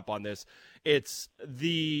can pick up on this. It's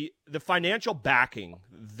the financial backing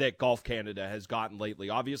that Golf Canada has gotten lately.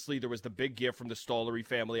 Obviously, there was the big gift from the Stollery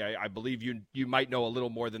family. I believe you might know a little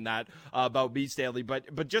more than that about me, Stanley.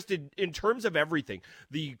 But just in terms of everything,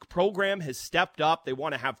 the program has stepped up. They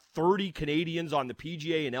want to have 30 Canadians on the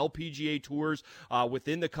PGA and LPGA tours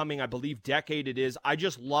within the coming, I believe, decade it is. I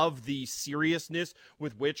just love the seriousness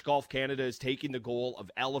with which Golf Canada is taking the goal of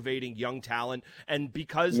elevating young talent. And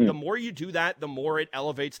because the more you do that, the more it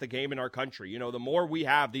elevates the game in our country. You know, the more we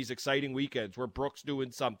have these exciting weekends where Brooks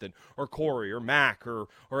doing something, or Corey, or Mac, or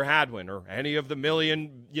Hadwin, or any of the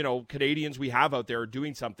million, you know, Canadians we have out there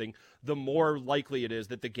doing something, the more likely it is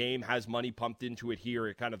that the game has money pumped into it here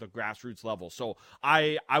at kind of the grassroots level. So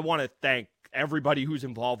I want to thank everybody who's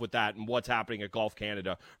involved with that and what's happening at Golf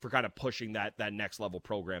Canada for kind of pushing that next level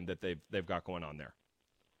program that they've got going on there.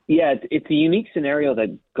 Yeah, it's a unique scenario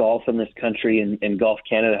that golf in this country and Golf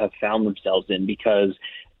Canada have found themselves in, because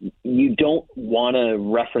you don't want to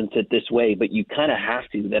reference it this way, but you kind of have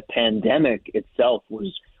to. The pandemic itself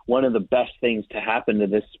was one of the best things to happen to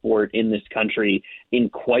this sport in this country in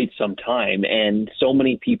quite some time. And so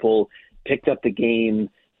many people picked up the game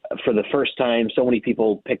for the first time. So many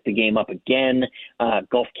people picked the game up again.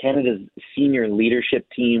 Golf Canada's senior leadership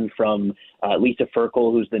team, from Lisa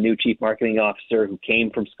Ferkel, who's the new chief marketing officer, who came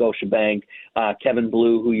from Scotiabank, Kevin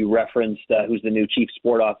Blue, who you referenced, who's the new chief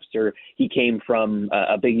sport officer. He came from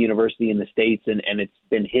a big university in the States, and it's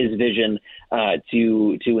been his vision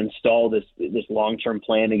to install this long-term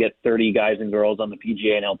plan to get 30 guys and girls on the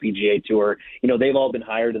PGA and LPGA tour. You know, they've all been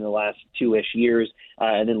hired in the last 2-ish years.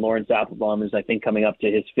 And then Lawrence Applebaum is, I think, coming up to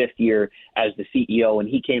his 5th year as the CEO, and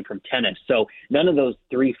he came from tennis. So none of those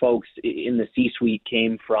 3 folks in the C-suite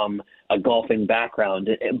came from a golfing background,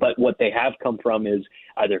 but what they have come from is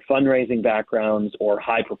either fundraising backgrounds or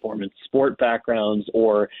high performance sport backgrounds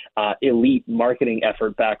or elite marketing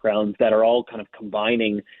effort backgrounds that are all kind of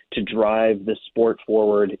combining to drive the sport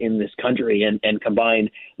forward in this country, and combine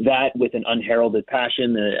that with an unheralded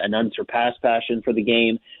passion, an unsurpassed passion for the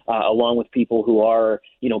game, along with people who are,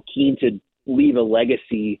 keen to leave a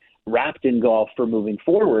legacy wrapped in golf for moving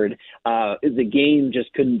forward. The game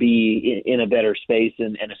just couldn't be in a better space,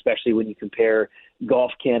 and especially when you compare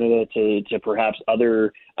Golf Canada to perhaps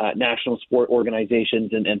other national sport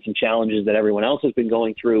organizations and some challenges that everyone else has been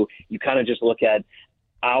going through. You kind of just look at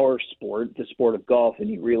our sport, the sport of golf, and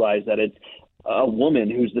you realize that it's a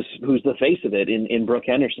woman who's the face of it in Brooke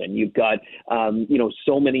Henderson. You've got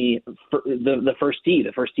so many. The first tee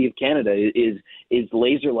of Canada is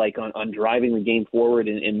laser like on driving the game forward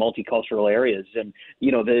in multicultural areas, and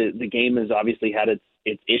the game has obviously had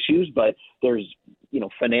its issues, but there's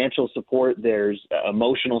financial support, there's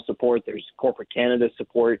emotional support, there's corporate Canada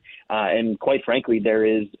support, and quite frankly, there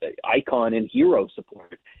is icon and hero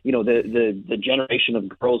support. The generation of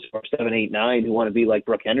girls who are 7, 8, 9 who want to be like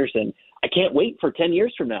Brooke Henderson. I can't wait for 10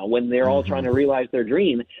 years from now when they're all trying to realize their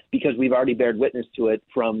dream, because we've already bared witness to it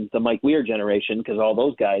from the Mike Weir generation, because all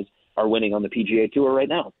those guys are winning on the PGA Tour right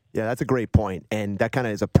now. Yeah, that's a great point. And that kind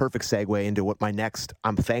of is a perfect segue into what my next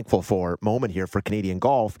I'm thankful for moment here for Canadian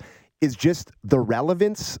golf is just the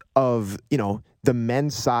relevance of, the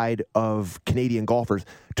men's side of Canadian golfers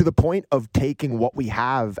to the point of taking what we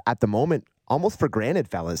have at the moment almost for granted,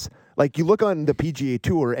 fellas. Like, you look on the PGA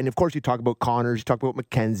Tour, and of course you talk about Connors, you talk about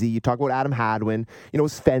Mackenzie, you talk about Adam Hadwin,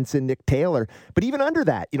 Svensson, Nick Taylor. But even under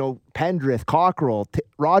that, Pendrith, Cockrell,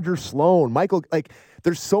 Roger Sloan, Michael,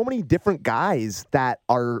 there's so many different guys that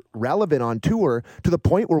are relevant on tour to the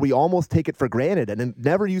point where we almost take it for granted. And it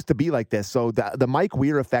never used to be like this. So the Mike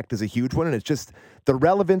Weir effect is a huge one. And it's just the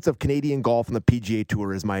relevance of Canadian golf and the PGA Tour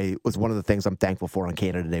was one of the things I'm thankful for on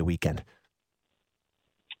Canada Day weekend.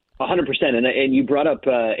 100%. And you brought up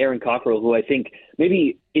Aaron Cockrell, who I think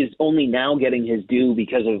maybe is only now getting his due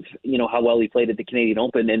because of, how well he played at the Canadian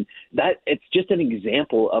Open. And that it's just an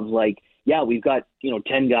example of we've got,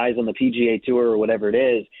 10 guys on the PGA Tour or whatever it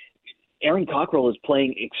is. Aaron Cockrell is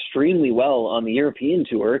playing extremely well on the European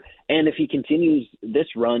Tour. And if he continues this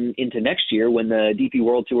run into next year when the DP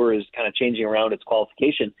World Tour is kind of changing around its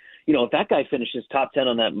qualification, if that guy finishes top 10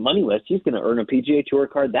 on that money list, he's going to earn a PGA Tour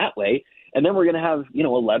card that way. And then we're going to have,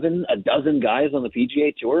 a dozen guys on the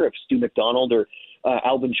PGA Tour if Stu McDonald or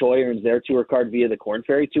Albin Choi earns their tour card via the Korn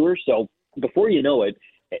Ferry Tour. So before you know it,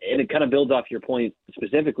 and it kind of builds off your point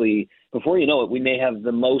specifically, before you know it, we may have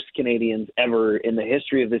the most Canadians ever in the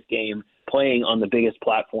history of this game playing on the biggest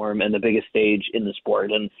platform and the biggest stage in the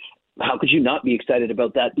sport. And how could you not be excited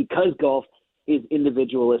about that? Because golf is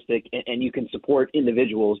individualistic, and you can support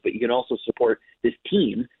individuals, but you can also support this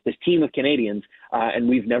team of Canadians, and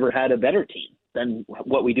we've never had a better team than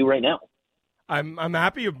what we do right now. I'm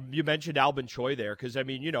happy you mentioned Albin Choi there, because,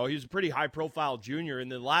 he was a pretty high-profile junior, and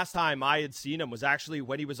the last time I had seen him was actually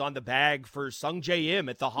when he was on the bag for Sung Jae Im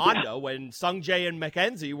at the Honda, when Sung Jae and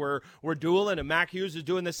Mackenzie were dueling, and Mac Hughes was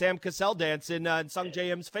doing the Sam Cassell dance in Sung Jae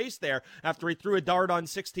Im's face there after he threw a dart on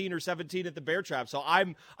 16 or 17 at the Bear Trap. So I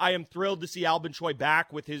am thrilled to see Albin Choi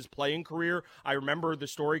back with his playing career. I remember the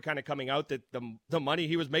story kind of coming out that the money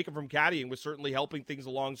he was making from caddying was certainly helping things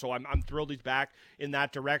along, so I'm thrilled he's back in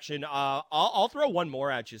that direction. I'll throw one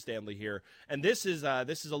more at you, Stanley, here, and this is a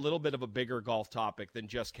little bit of a bigger golf topic than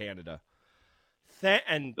just Canada.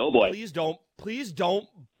 Oh boy! Please don't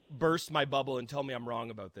burst my bubble and tell me I'm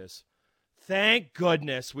wrong about this. Thank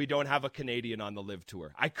goodness we don't have a Canadian on the LIV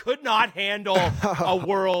Tour. I could not handle a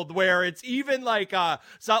world where it's even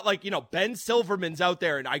it's not like, Ben Silverman's out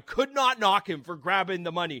there, and I could not knock him for grabbing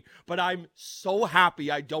the money, but I'm so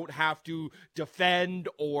happy I don't have to defend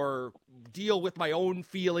or deal with my own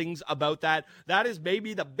feelings about that. That is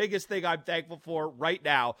maybe the biggest thing I'm thankful for right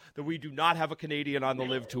now, that we do not have a Canadian on the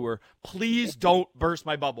LIV Tour. Please don't burst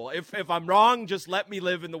my bubble. If I'm wrong, just let me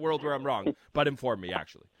live in the world where I'm wrong, but inform me,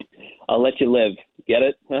 actually. I'll let you live. Get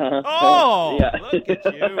it? Oh, yeah. Look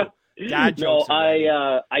at you. Dad jokes. No,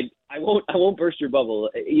 I won't burst your bubble.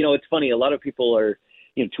 It's funny. A lot of people are,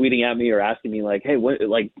 tweeting at me or asking me hey, what,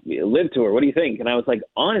 LIV Tour, what do you think? And I was like,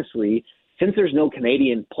 honestly, since there's no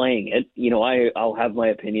Canadian playing it, I'll have my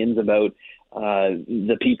opinions about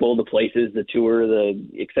the people, the places, the tour, the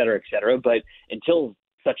et cetera, et cetera. But until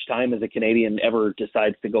such time as a Canadian ever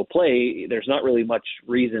decides to go play, there's not really much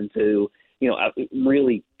reason to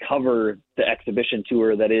really cover the exhibition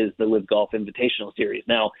tour that is the LIV Golf Invitational Series.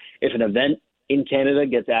 Now, if an event in Canada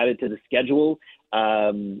gets added to the schedule,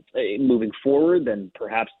 moving forward, then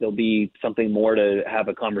perhaps there'll be something more to have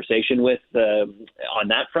a conversation with on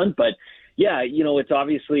that front. But yeah, it's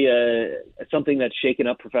obviously something that's shaken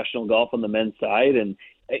up professional golf on the men's side. And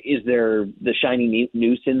is there the shiny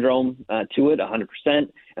new syndrome to it? 100%.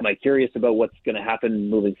 Am I curious about what's going to happen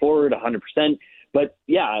moving forward? 100%. But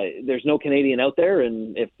yeah, there's no Canadian out there,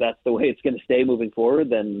 and if that's the way it's going to stay moving forward,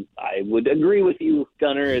 then I would agree with you,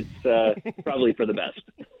 Gunnar. It's probably for the best.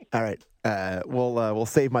 All right, we'll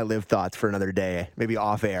save my live thoughts for another day, maybe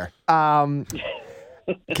off air.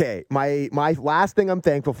 Okay, my last thing I'm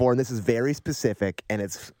thankful for, and this is very specific, and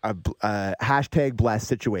it's a hashtag blessed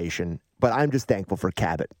situation, but I'm just thankful for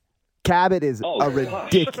Cabot. Cabot is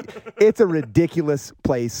it's a ridiculous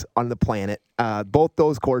place on the planet. Both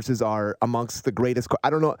those courses are amongst the greatest. I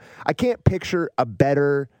don't know. I can't picture a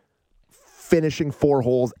better finishing 4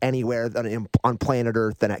 holes anywhere on planet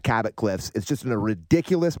Earth than at Cabot Cliffs. It's just in a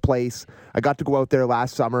ridiculous place. I got to go out there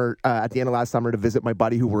last summer, at the end of last summer, to visit my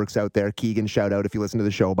buddy who works out there. Keegan, shout out if you listen to the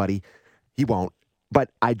show, buddy. He won't. But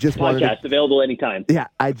I just wanted podcast available anytime. Yeah,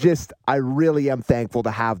 I really am thankful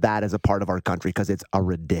to have that as a part of our country because it's a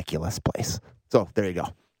ridiculous place. So there you go.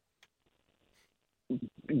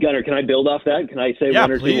 Gunnar, can I build off that? Can I say one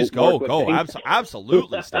or two? Yeah, please go.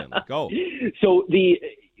 Absolutely, Stanley. Go. So the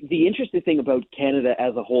interesting thing about Canada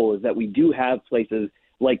as a whole is that we do have places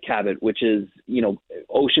like Cabot, which is,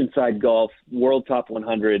 oceanside golf, world top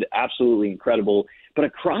 100, absolutely incredible. But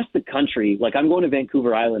across the country, like I'm going to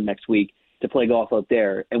Vancouver Island next week to play golf out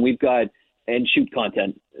there, and we've got and shoot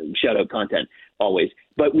content, shout out content always.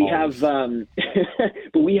 But we have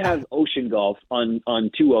ocean golf on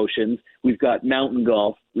 2 oceans. We've got mountain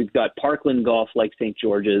golf. We've got parkland golf like St.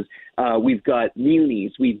 George's. We've got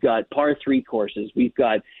munis. We've got par 3 courses. We've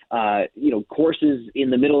got courses in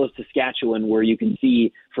the middle of Saskatchewan where you can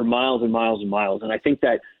see for miles and miles and miles. And I think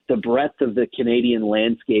that the breadth of the Canadian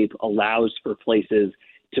landscape allows for places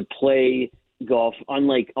to play golf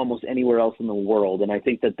unlike almost anywhere else in the world. And I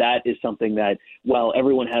think that is something that, while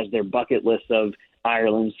everyone has their bucket list of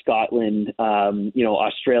Ireland, Scotland,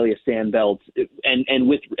 Australia, Sandbelt, and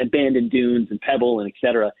with abandoned dunes and Pebble and et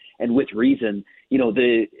cetera, and with reason,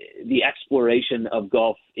 the exploration of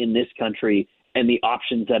golf in this country and the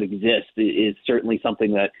options that exist is certainly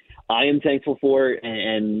something that I am thankful for.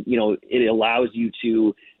 And it allows you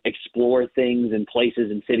to explore things and places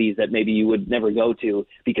and cities that maybe you would never go to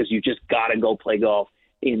because you just got to go play golf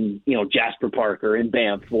in, Jasper Park or in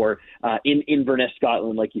Banff or in Inverness,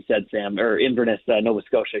 Scotland, like you said, Sam, or Inverness, Nova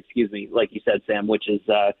Scotia, like you said, Sam, which is,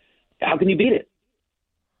 how can you beat it?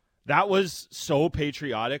 That was so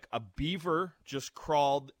patriotic. A beaver just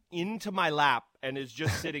crawled into my lap and is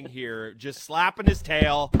just sitting here, just slapping his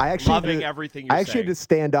tail, loving everything you're saying. I actually had to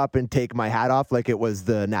stand up and take my hat off like it was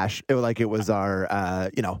the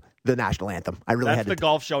the national anthem. That's the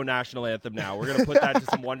golf show national anthem now. We're going to put that to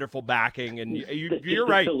some wonderful backing. And you're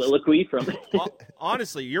right. Soliloquy from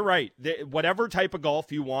honestly, you're right. Whatever type of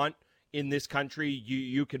golf you want in this country,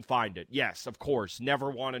 you can find it. Yes, of course.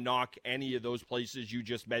 Never want to knock any of those places you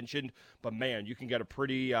just mentioned, but man, you can get a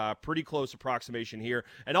pretty close approximation here.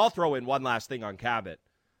 And I'll throw in one last thing on Cabot.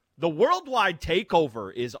 The worldwide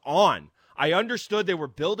takeover is on. I understood they were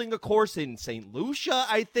building a course in St. Lucia,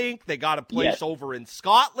 I think. They got a place over in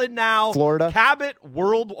Scotland now. Florida.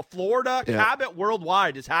 Florida. Yeah. Cabot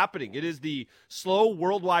Worldwide is happening. It is the slow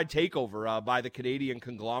worldwide takeover by the Canadian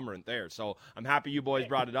conglomerate there. So I'm happy you boys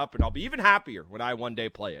brought it up, and I'll be even happier when I one day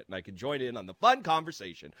play it, and I can join in on the fun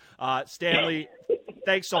conversation. Stanley,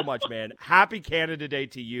 thanks so much, man. Happy Canada Day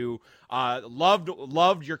to you.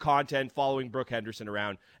 Loved your content following Brooke Henderson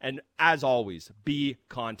around. And as always, be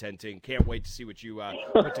contenting. Can't wait to see what you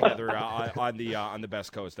put together on the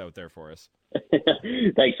best coast out there for us.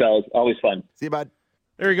 Thanks, fellas. Always fun. See you, bud.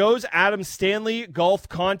 There he goes, Adam Stanley, Golf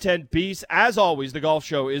Content Beast. As always, the Golf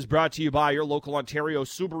Show is brought to you by your local Ontario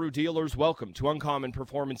Subaru dealers. Welcome to uncommon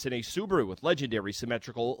performance in a Subaru with legendary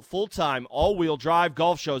symmetrical, full-time, all-wheel drive.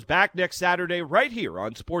 Golf Show's back next Saturday right here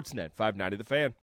on Sportsnet 590 The Fan.